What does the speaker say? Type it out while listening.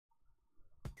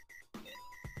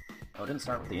Oh, it didn't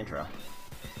start with the intro.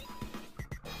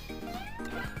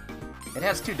 It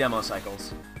has 2 demo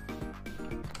cycles.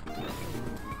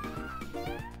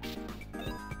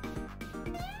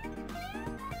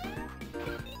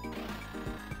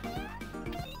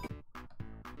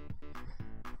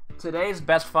 Today's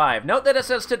best 5. Note that it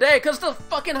says today, because the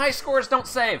fucking high scores don't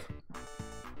save.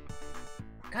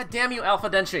 God damn you, Alpha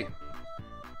Denshi.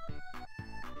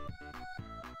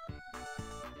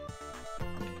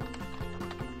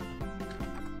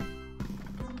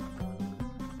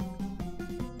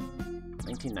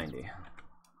 $19.90.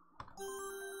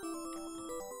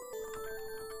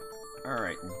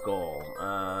 Alright, goal.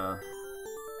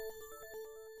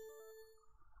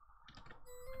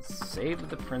 Save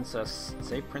the princess.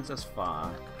 Save Princess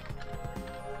Fa.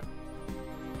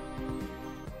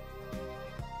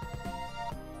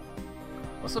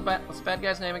 What's the bad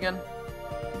guy's name again?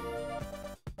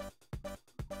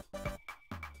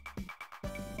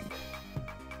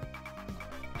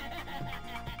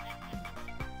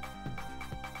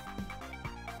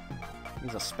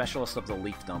 He's a specialist of the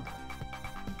leaf dump.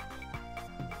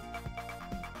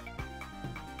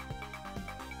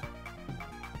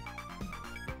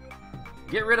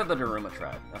 Get rid of the Daruma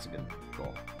tribe. That's a good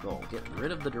goal. Goal. Get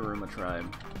rid of the Daruma tribe.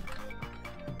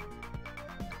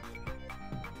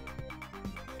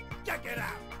 Check it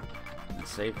out. And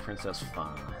save Princess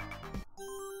Fa.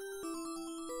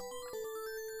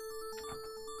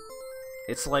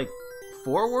 It's like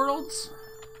 4 worlds?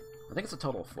 I think it's a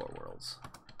total of 4 worlds.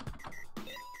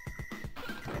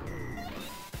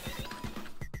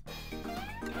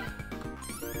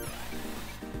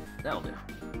 That'll do.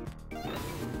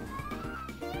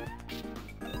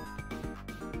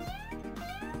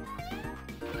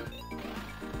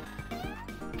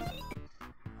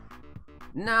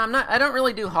 No, I don't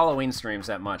really do Halloween streams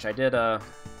that much. I did, I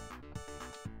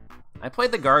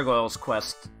played the Gargoyles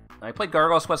quest. I played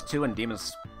Gargoyles Quest 2 and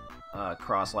Demon's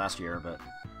Cross last year, but...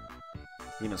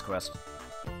 Demon's Quest.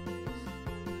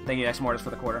 Thank you, X Mortis, for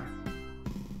the quarter.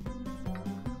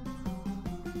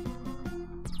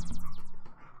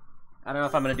 I don't know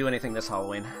if I'm gonna do anything this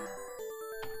Halloween.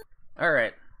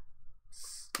 Alright.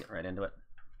 Let's get right into it.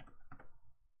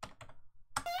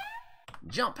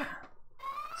 Jump!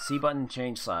 C button,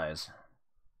 change size.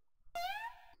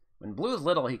 When Blue is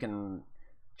little, he can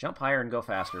jump higher and go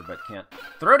faster, but can't.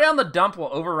 Throw down the dump will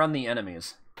overrun the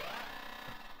enemies.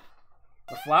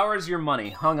 The flower is your money.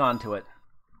 Hung on to it.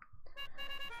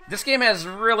 This game has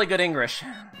really good English.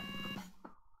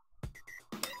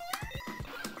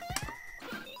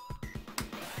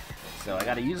 So I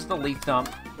gotta use the leaf dump,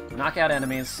 knock out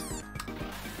enemies.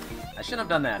 I shouldn't have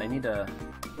done that. I need to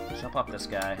jump up this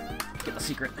guy, get the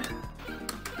secret.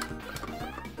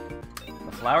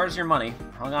 The flower's your money.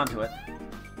 Hung on to it.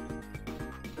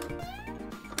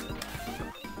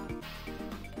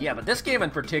 Yeah, but this game in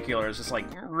particular is just, like,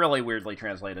 really weirdly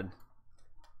translated.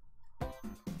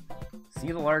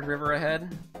 See the large river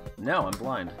ahead? No, I'm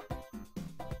blind.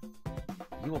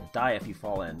 You will die if you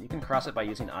fall in. You can cross it by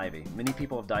using ivy. Many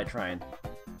people have died trying.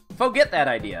 Forget that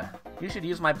idea! You should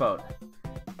use my boat.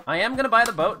 I am gonna buy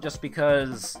the boat just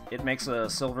because it makes a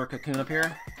silver cocoon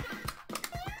appear.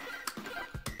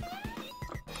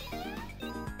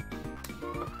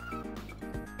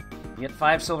 You get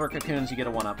 5 silver cocoons, you get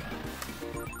a 1-up.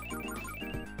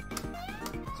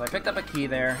 So I picked up a key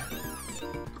there.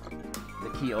 The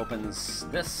key opens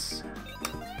this.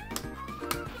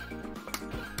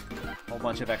 Whole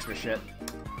bunch of extra shit.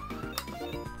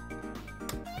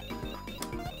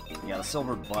 Yeah, the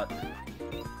silver butt.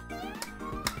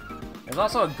 There's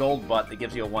also a gold butt that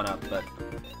gives you a 1-up, but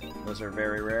those are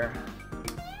very rare.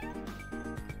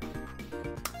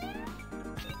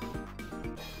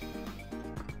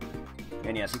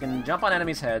 And yes, you can jump on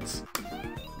enemies' heads.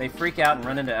 They freak out and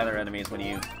run into other enemies when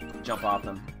you jump off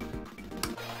them.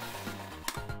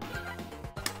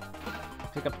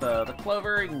 Pick up the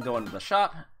clover, you can go into the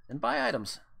shop and buy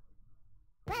items.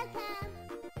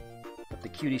 With the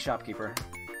cutie shopkeeper.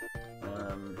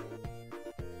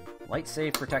 Light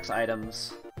save protects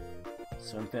items.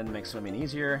 Swim fin makes swimming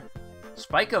easier.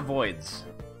 Spike avoids.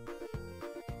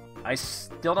 I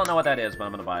still don't know what that is, but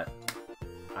I'm gonna buy it.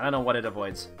 I don't know what it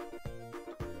avoids.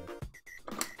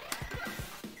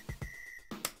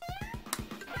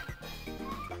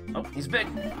 Oh, he's big.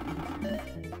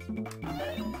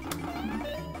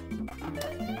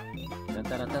 Dun, dun,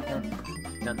 dun, dun, dun.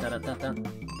 Dun, dun, dun, dun.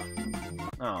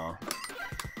 Oh.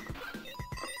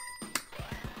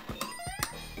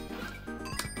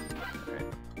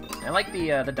 I like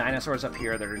the dinosaurs up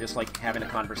here that are just like having a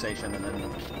conversation, and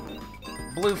then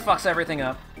Blue fucks everything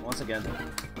up once again.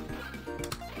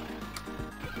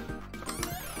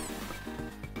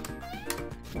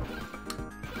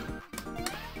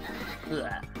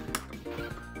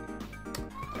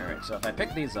 Alright, so if I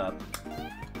pick these up,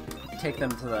 take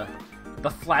them to the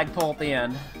flagpole at the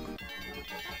end,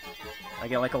 I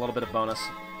get like a little bit of bonus.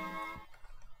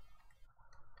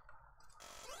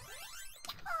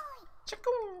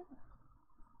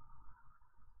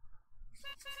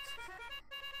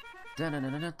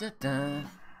 Da-na-na-na-na-da-da.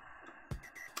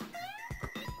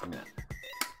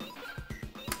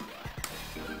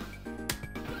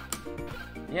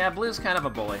 Yeah, Blue's kind of a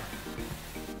bully.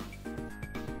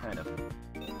 Kind of.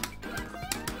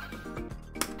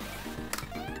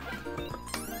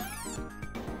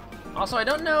 Also, I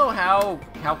don't know how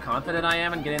confident I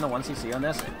am in getting the 1cc on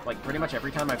this. Like, pretty much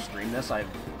every time I've streamed this, I've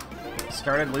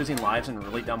started losing lives in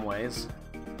really dumb ways.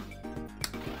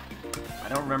 I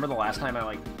don't remember the last time I,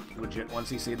 like, legit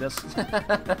 1cc'd this.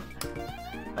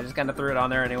 I just kind of threw it on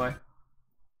there anyway.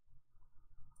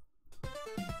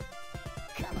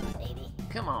 Come on, baby.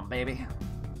 Come on, baby.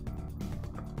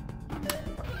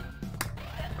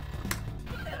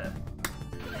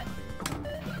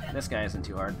 This guy isn't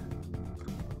too hard.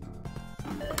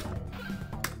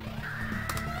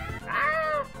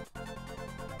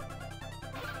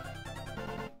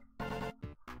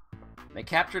 They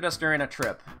captured us during a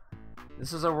trip.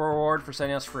 This is a reward for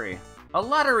setting us free. A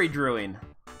lottery drawing!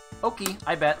 Okay,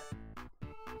 I bet.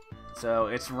 So,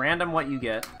 it's random what you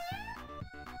get.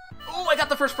 Oh, I got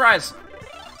the first prize!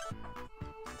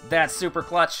 That's super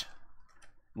clutch.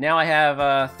 Now I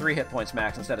have 3 hit points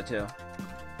max instead of 2.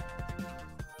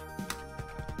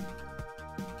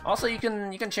 Also, you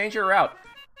can change your route.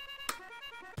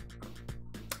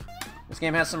 This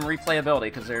game has some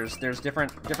replayability because there's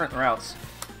different routes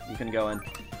you can go in.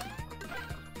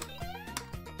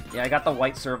 Yeah, I got the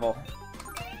white serval.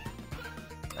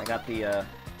 I got the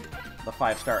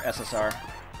 5-star SSR.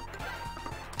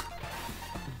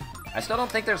 I still don't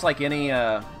think there's like any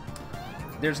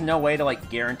there's no way to like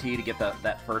guarantee to get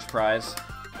that first prize.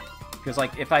 Because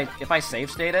like if I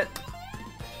save state it,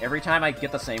 every time I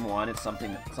get the same one, it's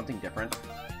something different.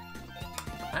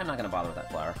 I'm not gonna bother with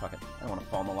that flower. Fuck it. I don't want to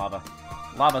fall in the lava.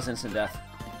 Lava's instant death.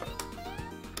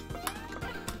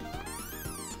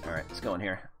 Alright, let's go in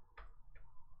here.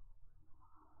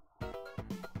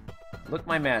 Look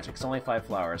my magic. It's only 5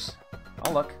 flowers.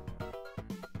 I'll look.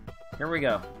 Here we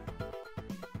go.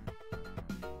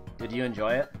 Did you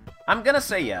enjoy it? I'm gonna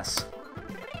say yes.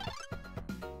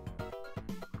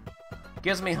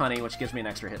 Gives me honey, which gives me an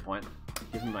extra hit point.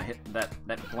 Gives me my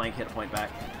that blank hit point back.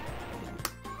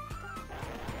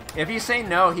 If you say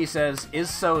no, he says, "Is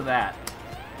so that,"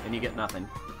 and you get nothing.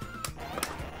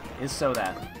 Is so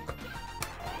that.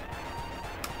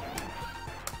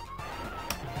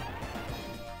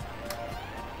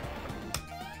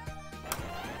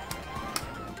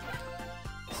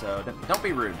 So don't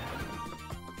be rude.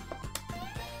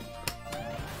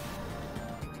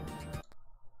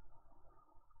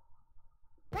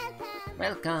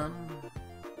 Welcome.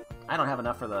 I don't have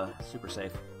enough for the super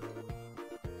safe.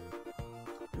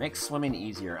 Makes swimming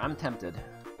easier. I'm tempted.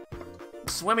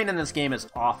 Swimming in this game is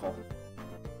awful.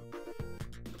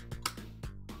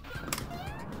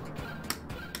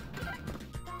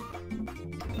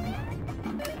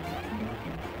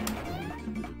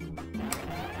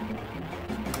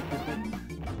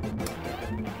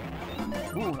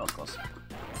 Ooh, that was close.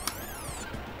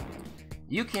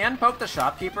 You can poke the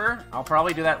shopkeeper. I'll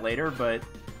probably do that later, but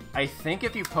I think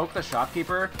if you poke the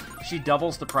shopkeeper, she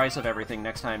doubles the price of everything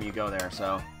next time you go there,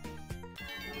 so...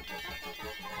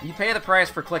 You pay the price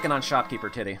for clicking on shopkeeper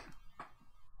titty.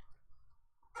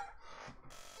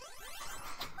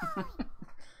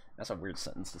 That's a weird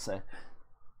sentence to say.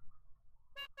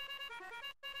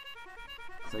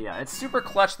 So yeah, it's super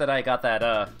clutch that I got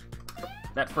that,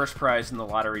 that first prize in the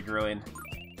lottery drawing.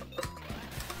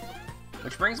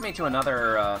 Which brings me to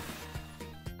another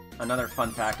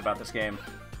fun fact about this game.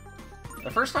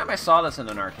 The first time I saw this in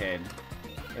an arcade,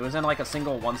 it was in like a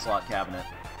single 1-slot cabinet.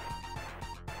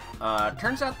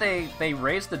 Turns out they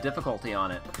raised the difficulty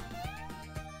on it.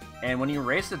 And when you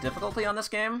raise the difficulty on this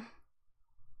game...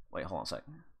 Wait, hold on a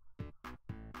second.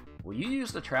 Will you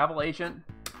use the travel agent?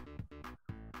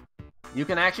 You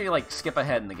can actually like skip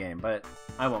ahead in the game, but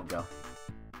I won't go.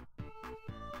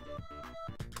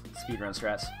 Speedrun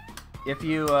strats. If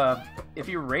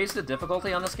you raise the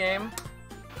difficulty on this game,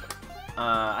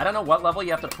 I don't know what level you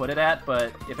have to put it at,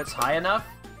 but if it's high enough,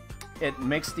 it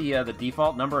makes the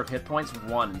default number of hit points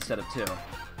 1 instead of 2.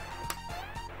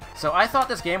 So I thought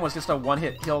this game was just a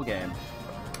one-hit kill game.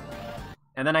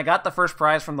 And then I got the first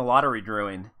prize from the lottery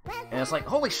drawing, and it's like,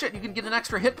 holy shit, you can get an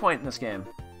extra hit point in this game.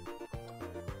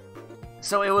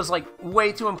 So it was like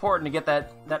way too important to get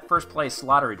that first place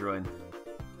lottery drawing.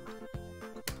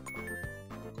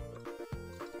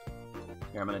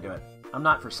 Here, I'm gonna do it. I'm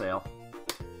not for sale.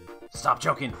 Stop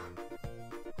joking!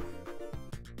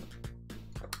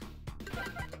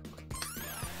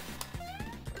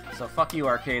 So fuck you,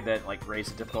 arcade, that like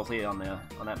raised the difficulty on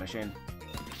that machine.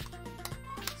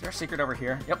 Is there a secret over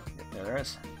here? Yep, there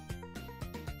is.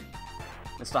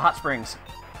 It's the hot springs.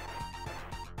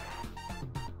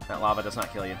 That lava does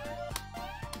not kill you.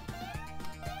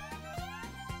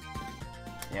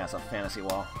 Yeah, it's a fantasy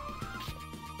wall.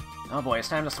 Oh boy, it's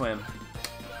time to swim.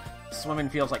 Swimming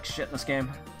feels like shit in this game.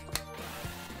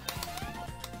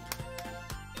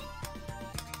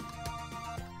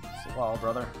 It's a wall,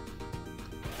 brother.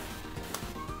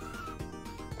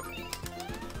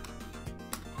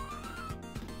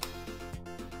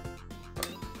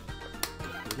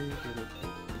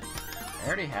 I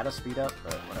already had a speed up,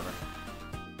 but whatever.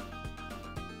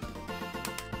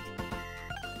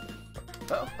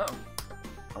 Oh.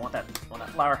 I want that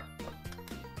flower.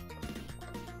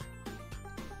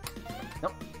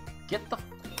 Nope. Get the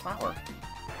flower.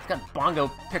 It's got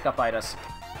bongo pickup-itis.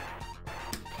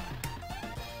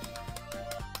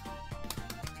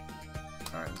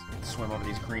 Alright, let's swim over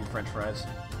these green french fries.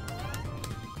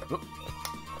 Oop.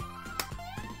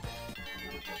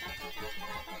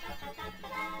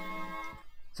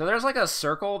 So there's like a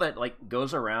circle that like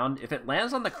goes around. If it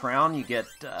lands on the crown, you get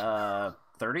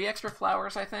 30 extra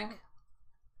flowers, I think.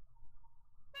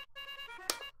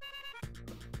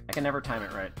 I can never time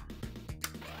it right.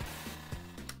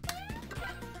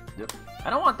 Yep. I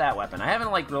don't want that weapon. I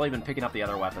haven't like really been picking up the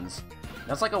other weapons.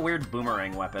 That's like a weird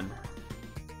boomerang weapon.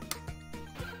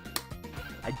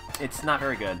 It's not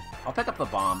very good. I'll pick up the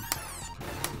bomb.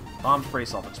 Bomb's pretty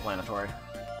self-explanatory.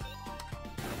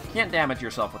 You can't damage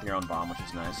yourself with your own bomb, which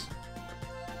is nice.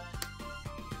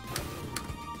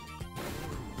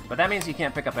 But that means you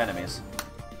can't pick up enemies.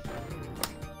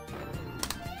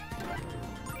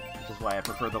 Which is why I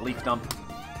prefer the leaf dump.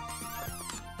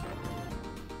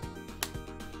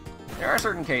 There are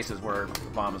certain cases where the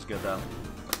bomb is good, though.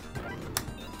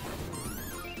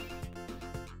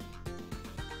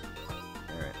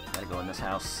 Alright, gotta go in this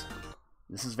house.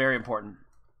 This is very important.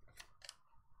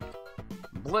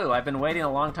 Blue, I've been waiting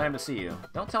a long time to see you.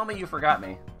 Don't tell me you forgot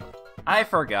me. I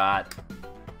forgot.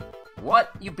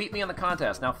 What? You beat me in the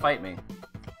contest. Now fight me.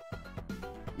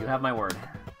 You have my word.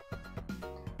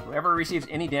 Whoever receives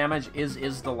any damage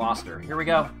is the loster. Here we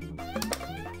go.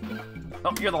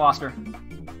 Oh, you're the loster.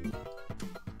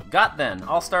 Got then.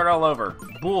 I'll start all over.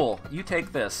 Bool, you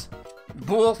take this.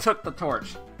 Bool took the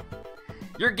torch.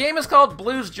 Your game is called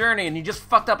Blue's Journey, and you just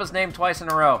fucked up his name twice in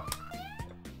a row.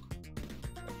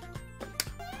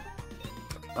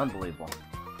 Unbelievable.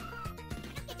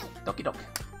 Doki doke.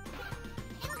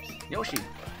 Yoshi.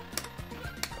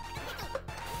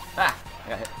 Ah! I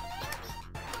got hit.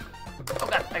 Oh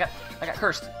god, I got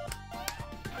cursed.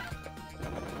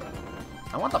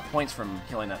 I want the points from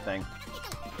killing that thing.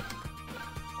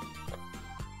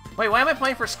 Wait, why am I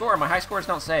playing for score? My high scores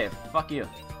don't save. Fuck you.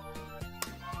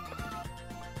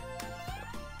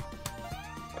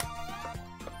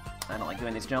 I don't like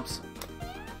doing these jumps.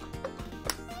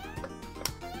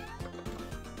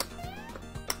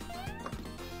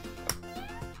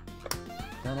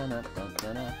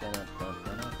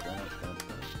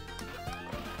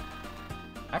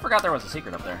 I forgot there was a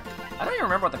secret up there. I don't even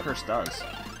remember what the curse does.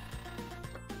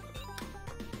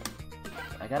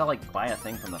 I gotta, like, buy a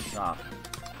thing from the shop.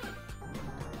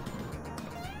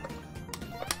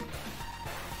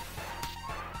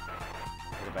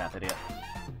 Take a bath, idiot.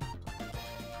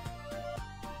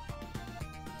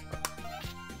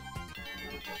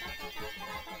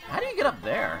 How do you get up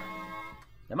there?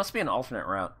 That must be an alternate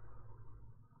route.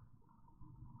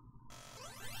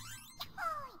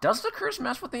 Does the curse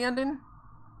mess with the ending?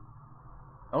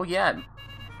 Oh yeah.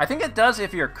 I think it does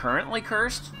if you're currently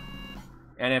cursed.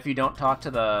 And if you don't talk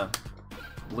to the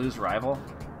Blue's rival.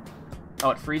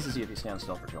 Oh, it freezes you if you stand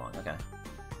still for too long. Okay.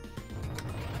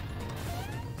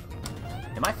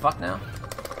 Am I fucked now?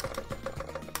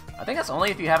 I think that's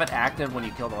only if you have it active when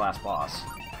you kill the last boss.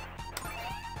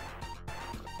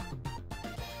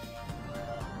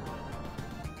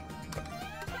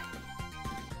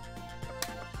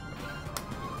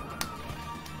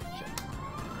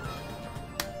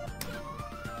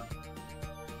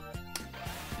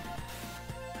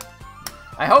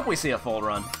 I hope we see a full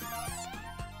run.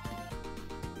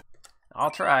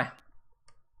 I'll try.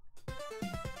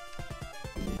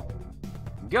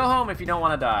 Go home if you don't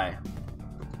want to die.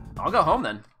 I'll go home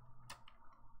then.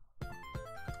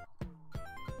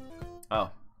 Oh.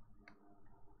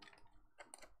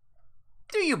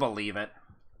 Do you believe it?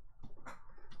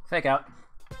 Fake out.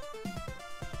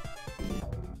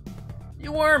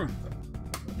 You worm!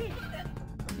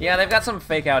 Yeah, they've got some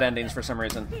fake out endings for some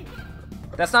reason.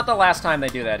 That's not the last time they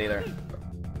do that either.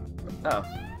 Oh.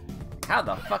 How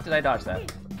the fuck did I dodge that?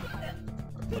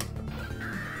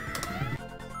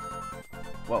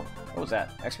 Whoa. What was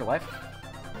that? Extra life?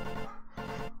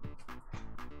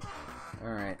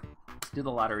 Alright. Let's do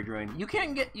the lottery drawing. You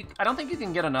can't get... I don't think you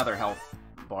can get another health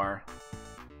bar.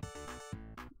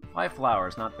 5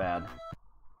 flowers, not bad.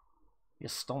 You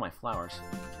just stole my flowers.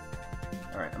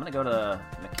 Alright, I'm gonna go to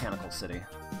Mechanical City.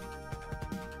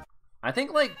 I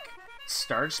think, like,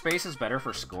 Starge Space is better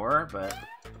for score, but...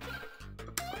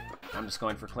 I'm just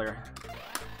going for clear.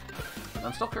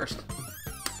 I'm still cursed.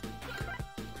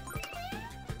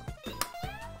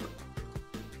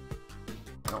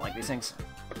 I don't like these things.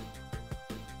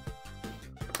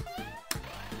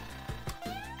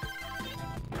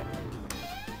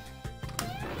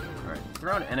 Alright,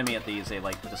 throw an enemy at these, they,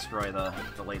 like, destroy the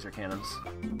laser cannons.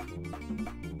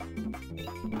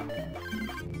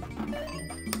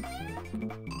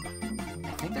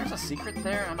 I think there's a secret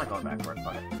there? I'm not going back for it,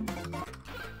 fuck it.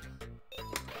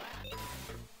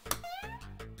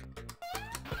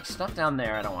 Stuff down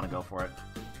there, I don't want to go for it.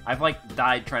 I've, like,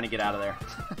 died trying to get out of there.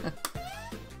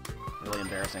 Really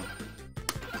embarrassing.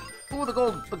 Ooh, the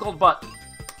gold butt!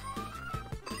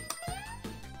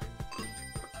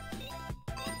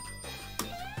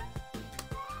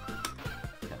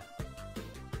 Okay.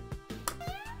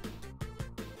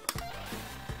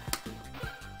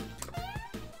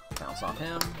 Bounce off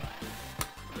him.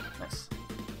 Nice.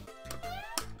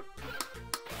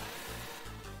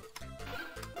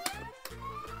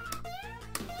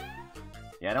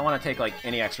 Yeah, I don't want to take, like,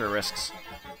 any extra risks.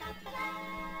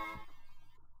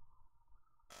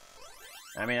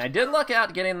 I mean, I did luck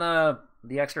out getting the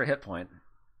extra hit point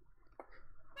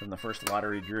from the first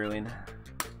lottery drawing.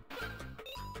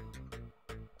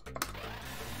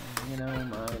 You know,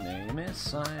 my name is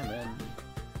Simon,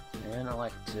 and I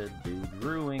like to do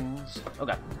drawings. Oh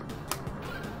god.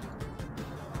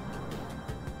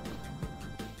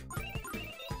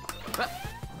 Ah.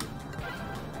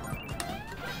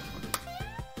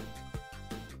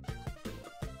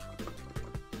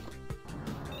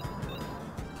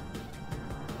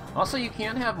 Also, you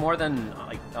can't have more than,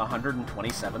 like,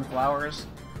 127 flowers.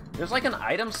 There's, like, an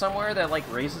item somewhere that, like,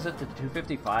 raises it to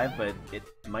 255, but it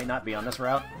might not be on this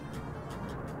route.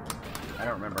 I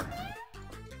don't remember.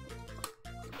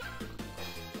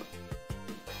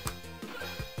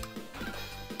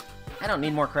 I don't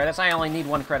need more credits. I only need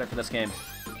 1 credit for this game.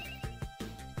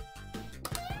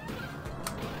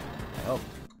 Oh.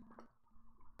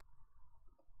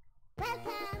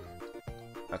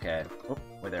 Okay. Oh,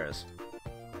 wait, there it is.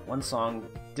 One song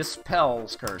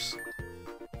dispels curse.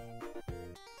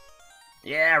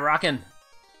 Yeah, rockin'!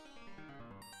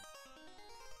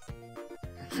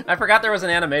 I forgot there was an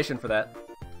animation for that.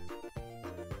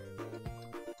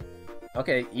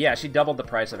 Okay, yeah, she doubled the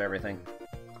price of everything.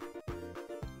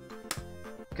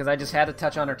 Because I just had to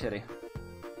touch on her titty.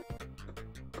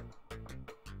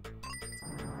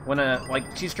 When like,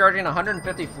 she's charging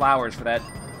 150 flowers for that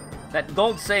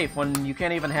gold safe when you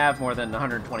can't even have more than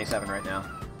 127 right now.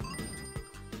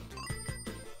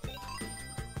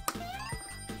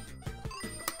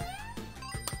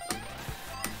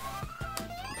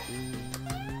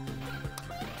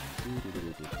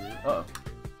 Uh-oh.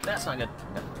 That's not good.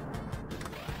 Okay.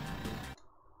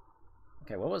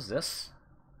 Okay, what was this?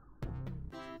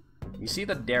 You see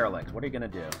the derelict. What are you gonna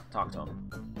do? Talk to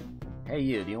him. Hey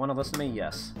you, do you want to listen to me?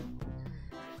 Yes.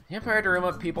 The Empire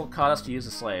Daruma people caught us to use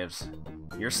the slaves.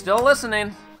 You're still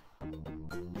listening!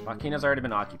 Wakina's already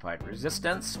been occupied.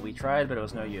 Resistance? We tried, but it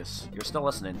was no use. You're still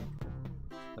listening.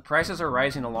 The prices are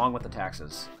rising along with the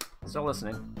taxes. Still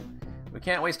listening. We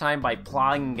can't waste time by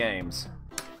playing games.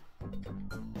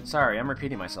 Sorry, I'm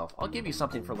repeating myself. I'll give you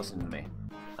something for listening to me.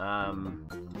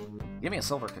 Give me a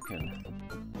silver cocoon.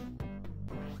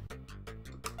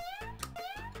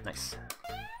 Nice.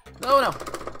 Oh no!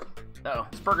 Uh-oh,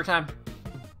 it's burger time.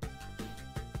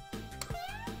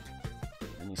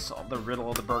 And you solve the riddle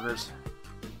of the burgers.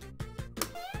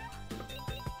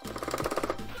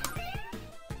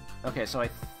 Okay, so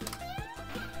wait,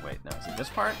 no, is it this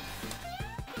part?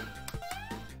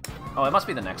 Oh, it must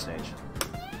be the next stage.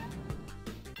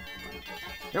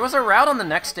 There was a route on the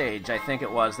next stage, I think it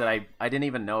was, that I didn't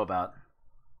even know about.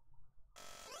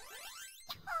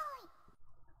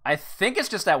 I think it's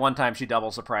just that one time she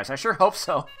doubles the price. I sure hope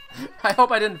so. I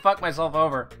hope I didn't fuck myself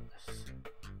over.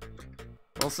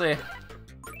 We'll see.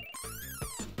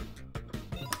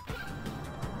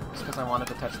 Just because I wanted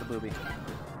to touch the boobie.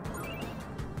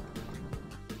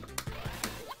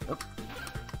 Oop.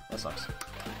 That sucks.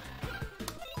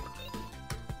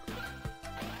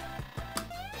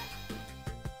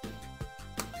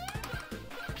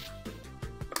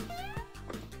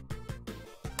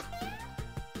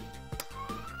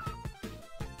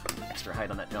 extra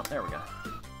height on that jump. There we go.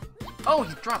 Oh,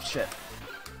 he dropped shit.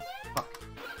 Fuck.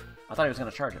 I thought he was gonna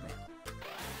charge at me.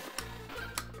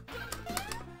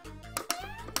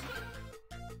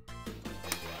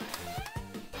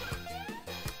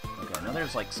 Okay, now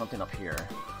there's like something up here.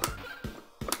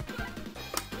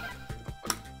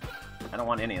 I don't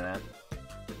want any of that.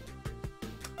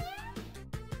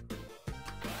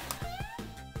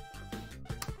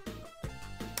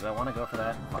 Do I want to go for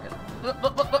that? Fuck it.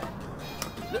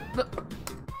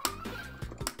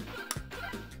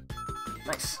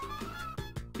 Nice.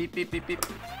 Beep, beep, beep, beep.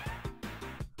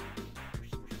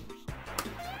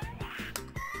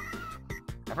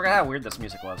 I forgot how weird this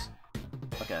music was.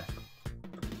 Okay.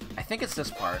 I think it's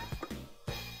this part.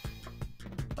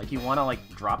 Like, you want to, like,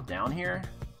 drop down here?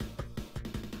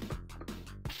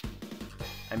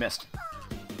 I missed.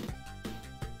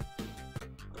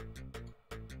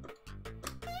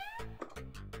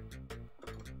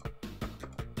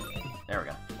 There we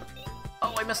go.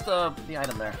 Oh, I missed the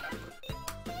item there.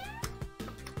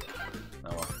 Oh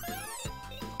well.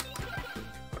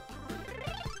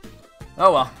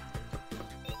 Oh well.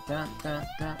 Da, da,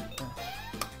 da, da.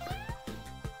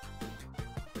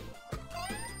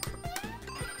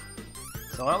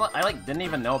 So I like didn't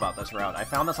even know about this route. I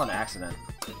found this on accident.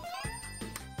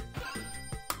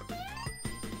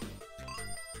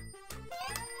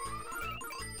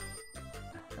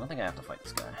 I don't think I have to fight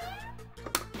this guy.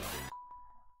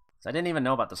 So I didn't even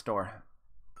know about the store.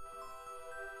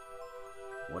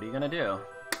 What are you gonna do?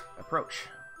 Approach.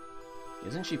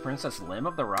 Isn't she Princess Lim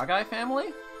of the Ragai family?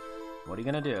 What are you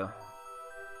gonna do?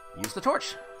 Use the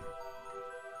torch!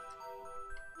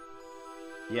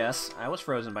 Yes, I was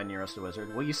frozen by Nearest the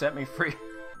Wizard. Will you set me free?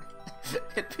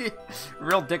 It'd be a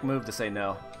real dick move to say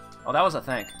no. Oh, that was a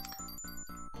thank.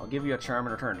 I'll give you a charm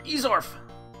in return. Ezorf!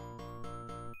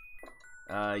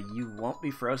 You won't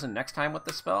be frozen next time with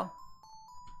this spell?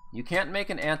 You can't make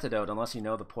an antidote unless you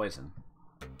know the poison.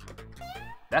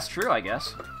 That's true, I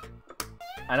guess.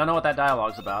 I don't know what that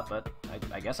dialogue's about, but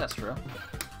I guess that's true.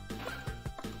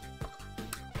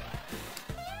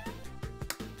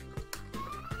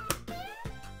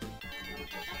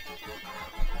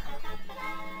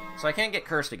 So I can't get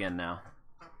cursed again now.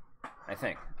 I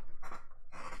think.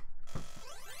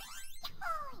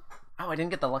 Oh, I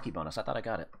didn't get the lucky bonus. I thought I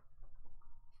got it.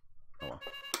 Oh well.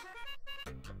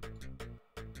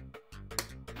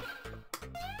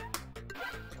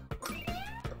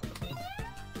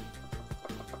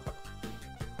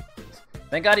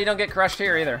 Thank God you don't get crushed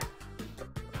here either.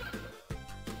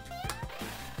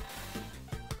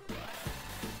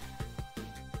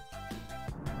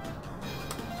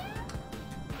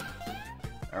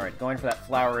 Alright, going for that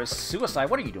flower is suicide.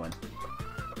 What are you doing?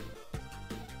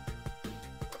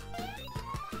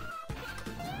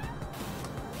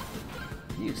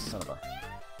 You son of a...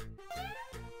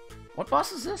 What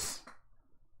boss is this?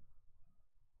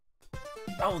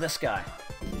 Oh, this guy.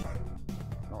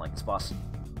 I don't like this boss.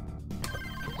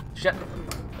 Shit.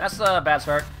 That's a bad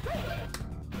start.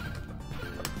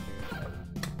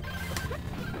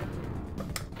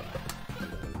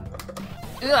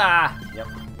 Ah! Yep.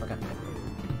 Okay.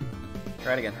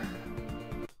 Try it again.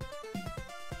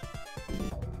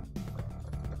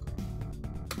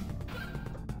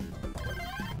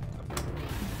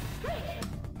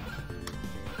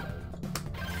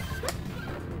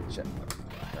 Shit.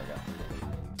 There we go.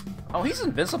 Oh, he's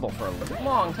invincible for a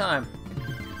long time.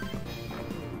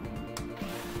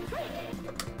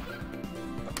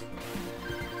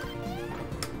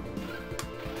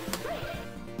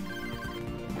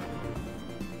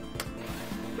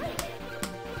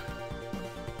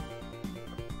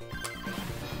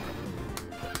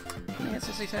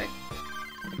 Take.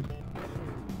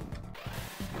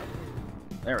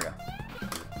 There we go.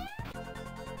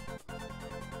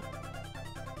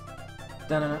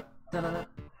 Da-na-na, da-na-na.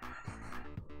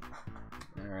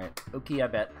 Alright, okay, I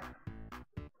bet.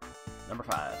 Number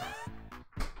 5.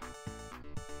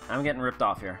 I'm getting ripped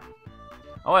off here.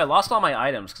 Oh, I lost all my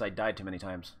items because I died too many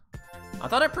times. I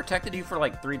thought it protected you for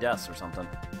like 3 deaths or something.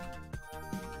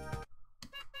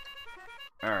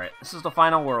 Alright, this is the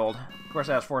final world. Of course,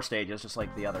 it has 4 stages, just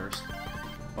like the others.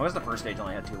 Well, the first stage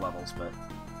only had 2 levels, but...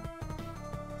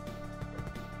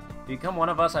 If you become one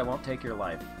of us, I won't take your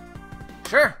life.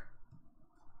 Sure!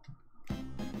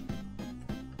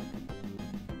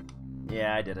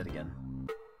 Yeah, I did it again.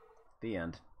 The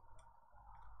end.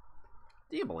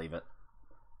 Do you believe it?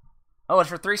 Oh, it's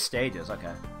for 3 stages,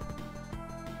 okay.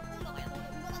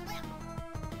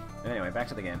 Anyway, back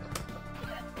to the game.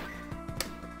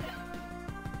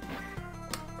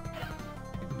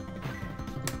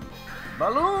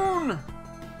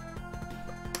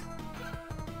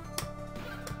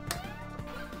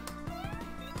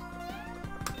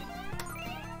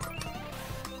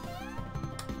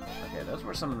 Those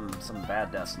were some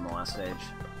bad deaths in the last stage.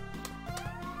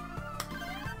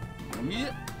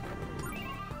 Yeah.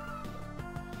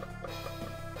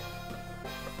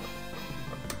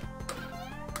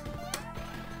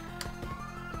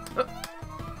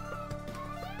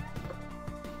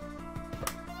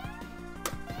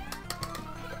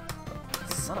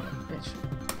 Son of a bitch.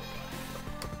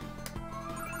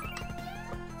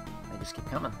 They just keep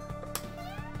coming.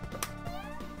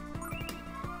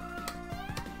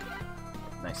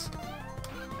 Nice.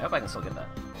 I hope I can still get that.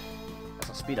 That's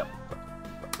a speed up.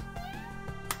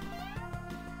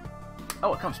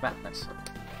 Oh, it comes back. Nice.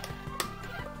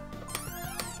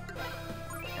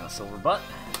 And a silver butt.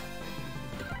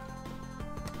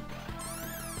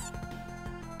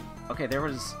 Okay, there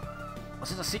was...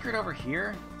 Was there a secret over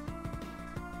here?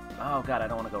 Oh god, I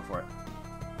don't want to go for it.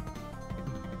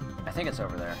 I think it's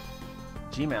over there.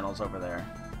 G-Manel's over there.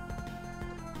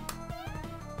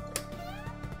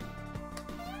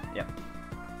 Yep.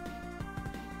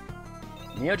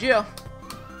 Neo-Geo!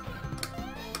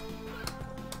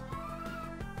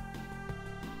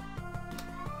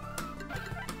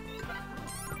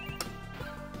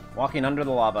 Walking under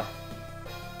the lava.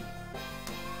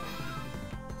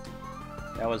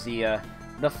 That was the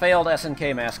failed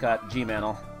SNK mascot,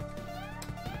 G-Manel,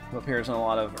 who appears in a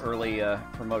lot of early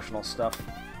promotional stuff.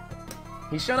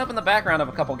 He's shown up in the background of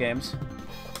a couple games.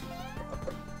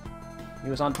 He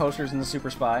was on posters in the Super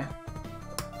Spy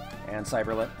and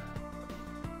Cyberlit.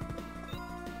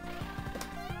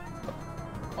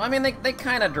 Well, I mean, they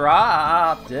kind of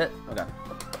dropped it. Okay.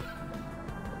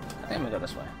 I think I'm gonna go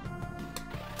this way.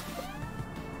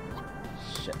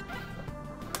 Shit.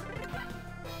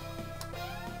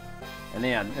 And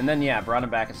then yeah, brought him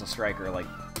back as a striker like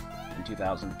in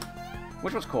 2000,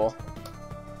 which was cool.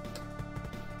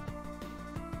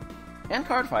 And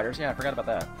card fighters, yeah, I forgot about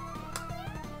that.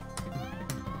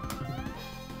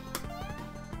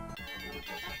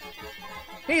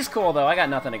 He's cool though. I got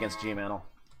nothing against G-Manel.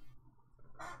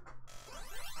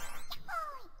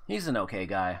 He's an okay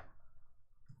guy.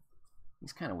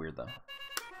 He's kind of weird though.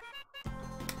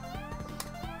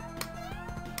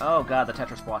 Oh god, the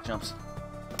Tetris block jumps.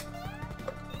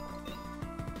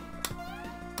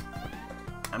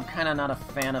 I'm kind of not a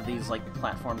fan of these, like,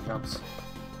 platform jumps.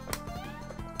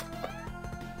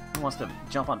 Who wants to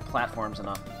jump on platforms in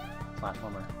a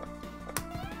platformer?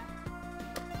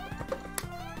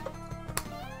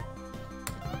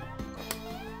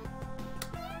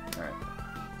 Alright.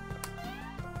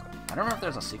 I don't know if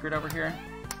there's a secret over here.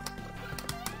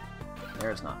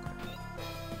 There is not.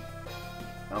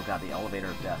 Oh god, the elevator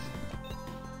of death.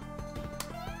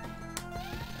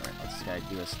 Alright, let this guy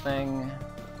do his thing.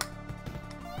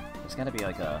 There's gotta be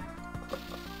like a...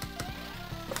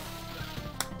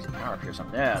 power up here or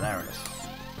something. Yeah, there it is.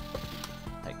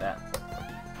 Take that.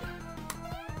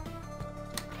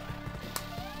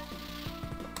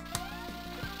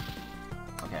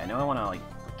 Okay, I know I want to like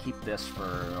keep this for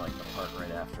like the part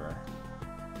right after.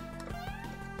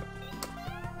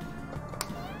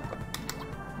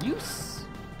 Use.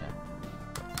 Okay.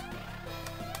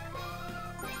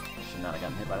 Should not have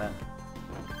gotten hit by that.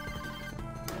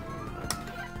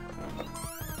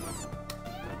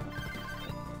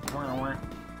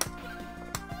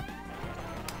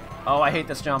 Oh, I hate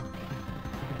this jump.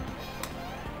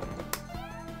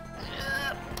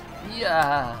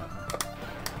 Yeah.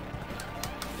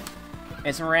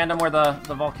 It's random where the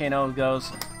volcano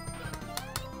goes.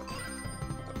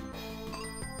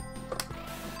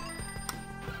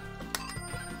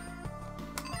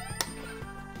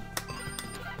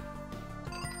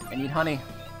 I need honey.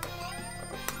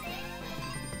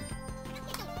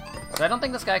 So I don't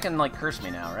think this guy can, like, curse me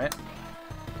now, right?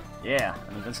 Yeah,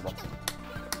 I'm invincible.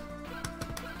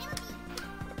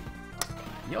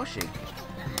 Yoshi.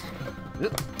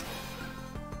 Oop.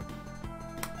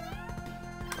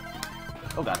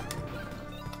 Oh god.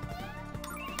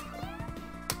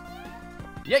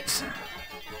 Yikes!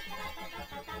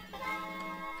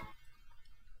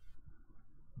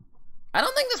 I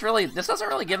don't think this doesn't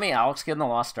really give me Alex Kidd and the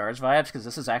Lost Stars vibes, because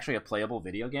this is actually a playable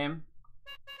video game.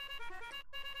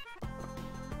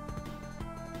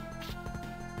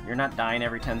 You're not dying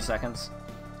every 10 seconds.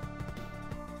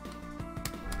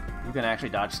 You can actually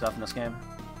dodge stuff in this game.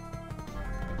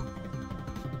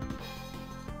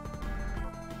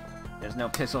 There's no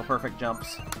pixel-perfect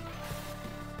jumps.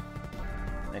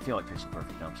 They feel like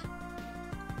pixel-perfect jumps.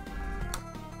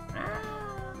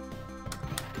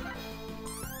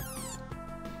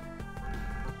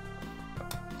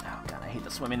 Oh god, I hate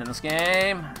the swimming in this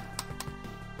game.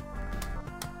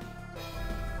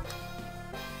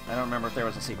 I don't remember if there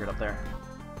was a secret up there.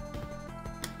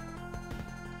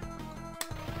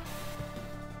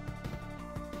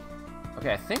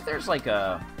 Okay, I think there's like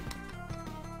a...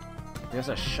 There's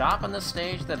a shop on this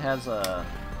stage that has a...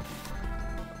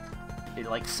 It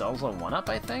like sells a 1-up,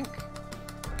 I think?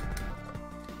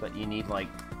 But you need like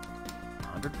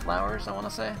 100 flowers, I want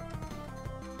to say.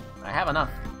 I have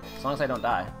enough, as long as I don't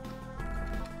die.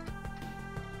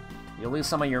 You'll lose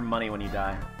some of your money when you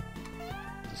die.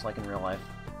 Just like in real life.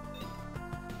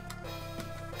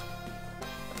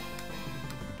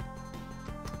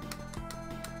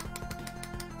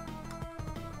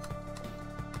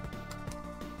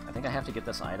 I think I have to get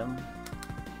this item.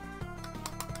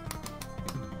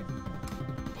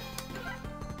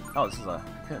 Oh, this is a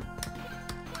cocoon.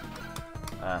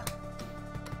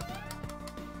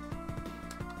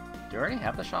 Do I already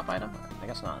have the shop item? I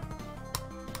guess not.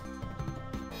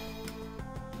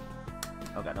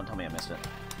 Oh god, don't tell me I missed it.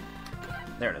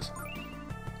 There it is.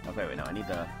 Okay, wait, no, I need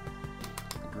the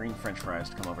green french fries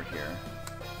to come over here.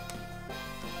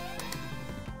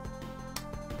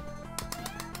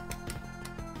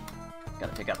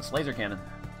 Gotta take out this laser cannon.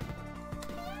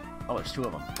 Oh, there's 2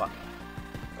 of them. Fuck.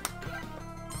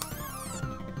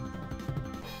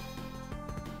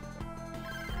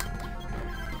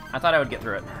 I thought I would get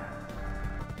through it.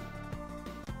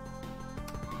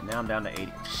 And now I'm down to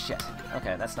 80. Shit.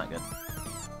 Okay, that's not good.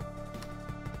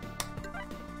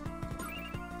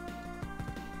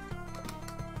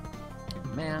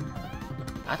 Man.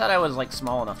 I thought I was, like,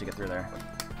 small enough to get through there.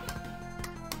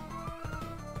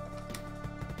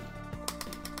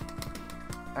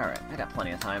 Alright, I got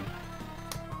plenty of time.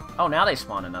 Oh, now they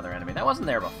spawn another enemy. That wasn't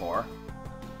there before.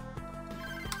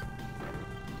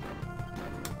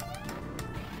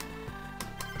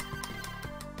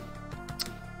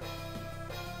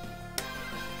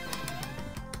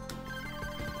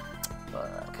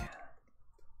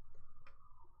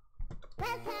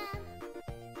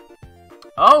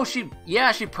 Oh, she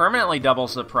permanently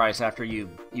doubles the price after you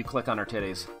click on her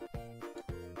titties.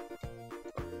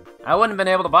 I wouldn't have been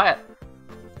able to buy it.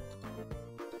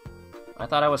 I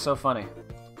thought I was so funny.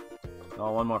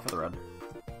 Oh, one more for the road.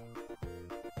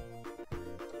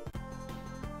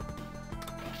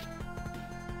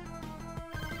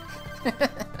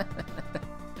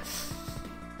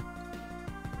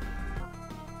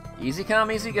 Easy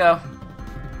come, easy go.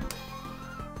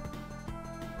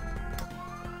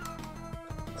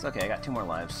 It's okay, I got 2 more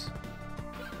lives.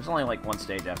 There's only like 1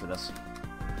 stage after this.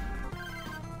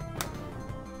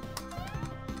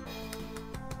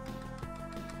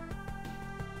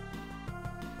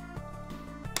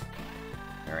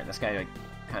 Alright, this guy like,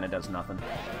 kinda does nothing.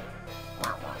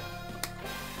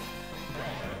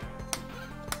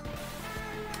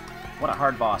 What a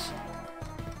hard boss.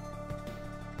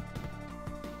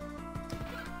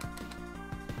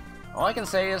 All I can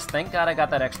say is, thank God I got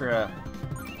that extra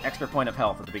point of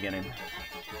health at the beginning.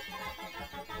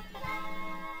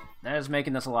 That is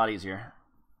making this a lot easier.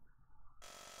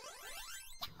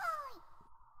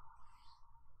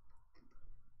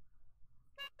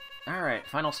 Alright,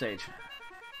 final stage.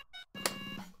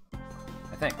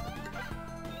 I think.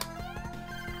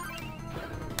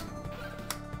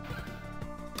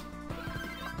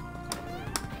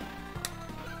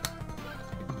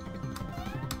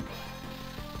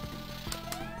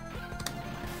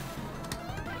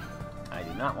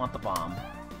 Not want the bomb.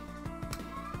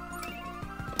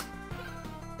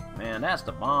 Man, that's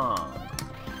the bomb.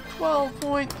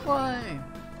 12-point play.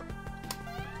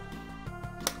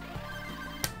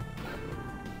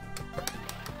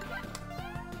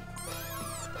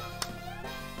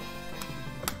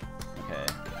 Okay.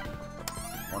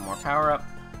 1 more power up.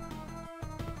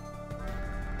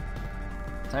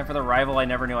 Time for the rival I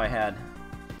never knew I had.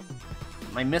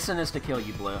 My mission is to kill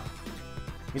you, Blue.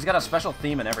 He's got a special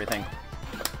theme and everything.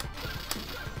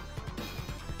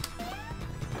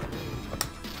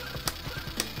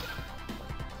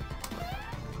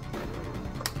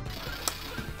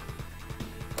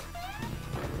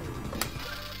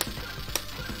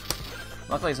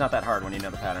 Luckily, it's not that hard when you know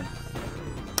the pattern.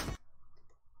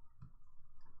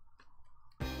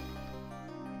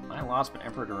 I lost, but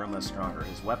Emperor Daruma is stronger.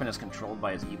 His weapon is controlled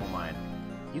by his evil mind.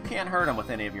 You can't hurt him with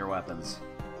any of your weapons.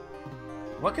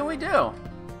 What can we do?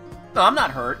 No, I'm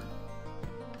not hurt.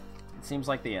 It seems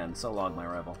like the end. So long, my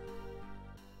rival.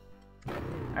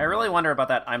 I really wonder about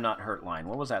that I'm not hurt line.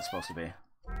 What was that supposed to be?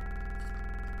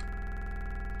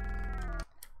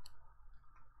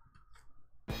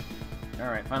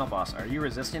 Alright, final boss. Are you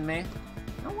resisting me?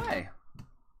 No way.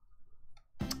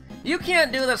 You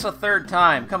can't do this a 3rd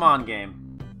time. Come on,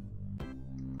 game.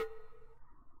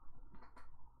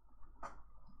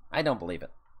 I don't believe it.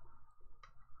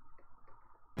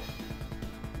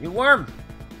 You worm!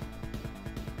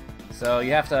 So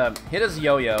you have to hit his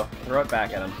yo-yo, throw it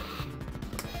back at him.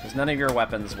 Because none of your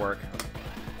weapons work.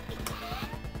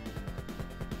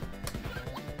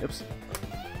 Oops.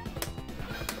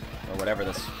 Or whatever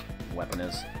this weapon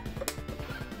is.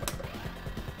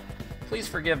 Please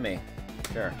forgive me.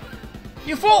 Sure.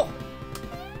 You fool!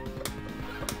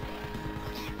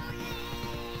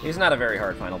 He's not a very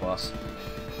hard final boss.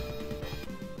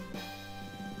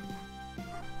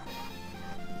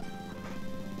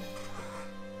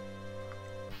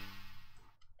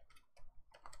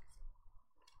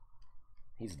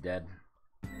 He's dead.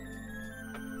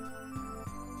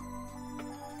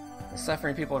 The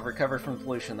suffering people have recovered from the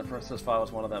pollution. The princess file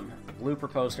was one of them. Blue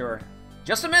proposed to her.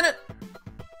 Just a minute!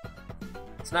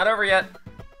 It's not over yet.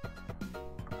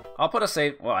 I'll put a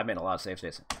save... Well, I made a lot of save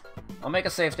states. I'll make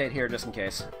a save state here just in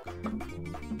case.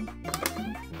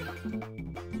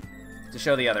 To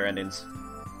show the other endings.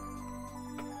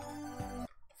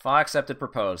 Fa accepted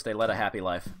proposed. They led a happy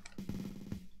life.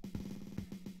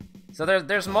 So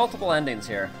there's multiple endings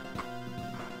here.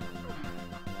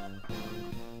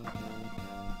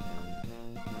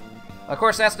 Of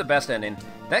course, that's the best ending.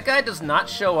 That guy does not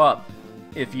show up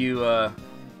if you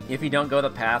don't go the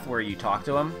path where you talk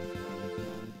to him.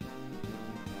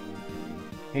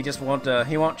 He just won't.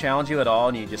 He won't challenge you at all,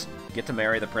 and you just get to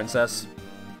marry the princess.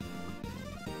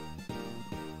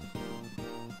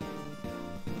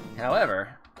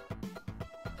 However,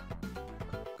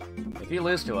 if you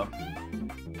lose to him,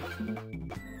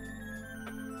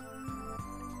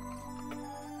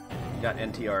 you got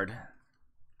NTR'd.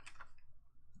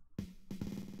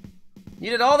 You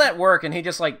did all that work, and he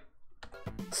just, like,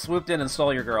 swooped in and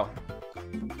stole your girl.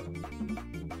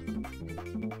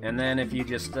 And then if you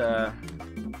just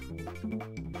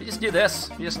do this,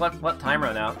 you just let time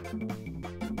run out.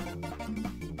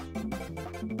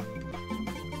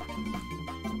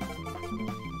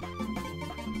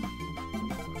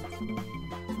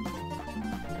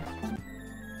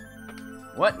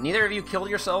 What? Neither of you killed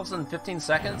yourselves in 15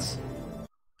 seconds?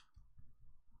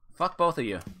 Fuck both of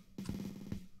you.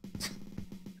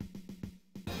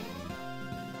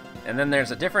 And then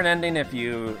there's a different ending if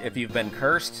you've been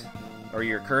cursed, or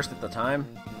you're cursed at the time.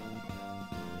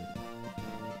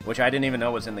 Which I didn't even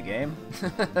know was in the game.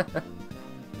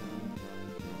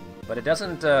 But it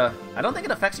doesn't, I don't think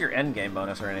it affects your endgame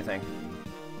bonus or anything.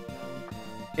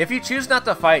 If you choose not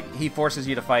to fight, he forces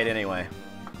you to fight anyway.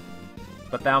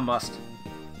 But thou must.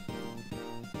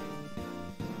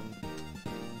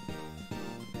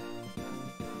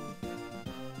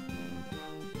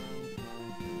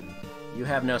 You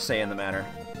have no say in the matter.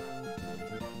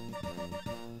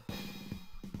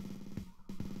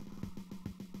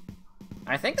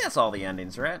 I think that's all the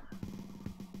endings, right?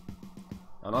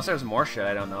 Unless there's more shit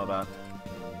I don't know about.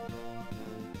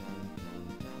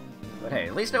 But hey,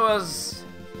 at least it was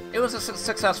a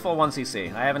successful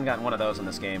 1cc. I haven't gotten one of those in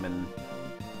this game in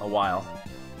a while.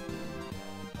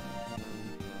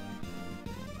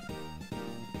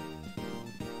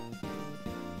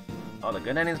 Oh, the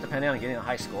good endings depending on getting a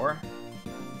high score?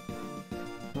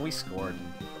 We scored.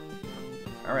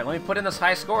 Alright, let me put in this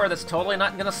high score that's totally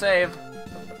not gonna save.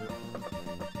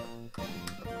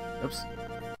 Oops.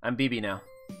 I'm BB now.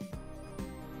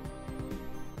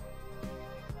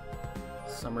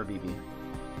 Summer BB.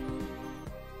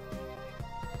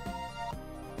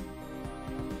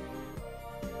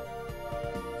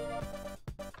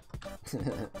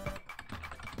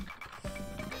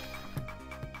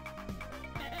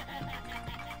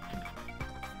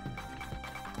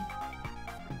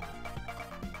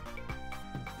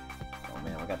 Oh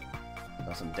man, we got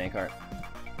some dank art.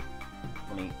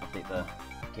 Let me update the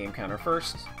game counter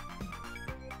first.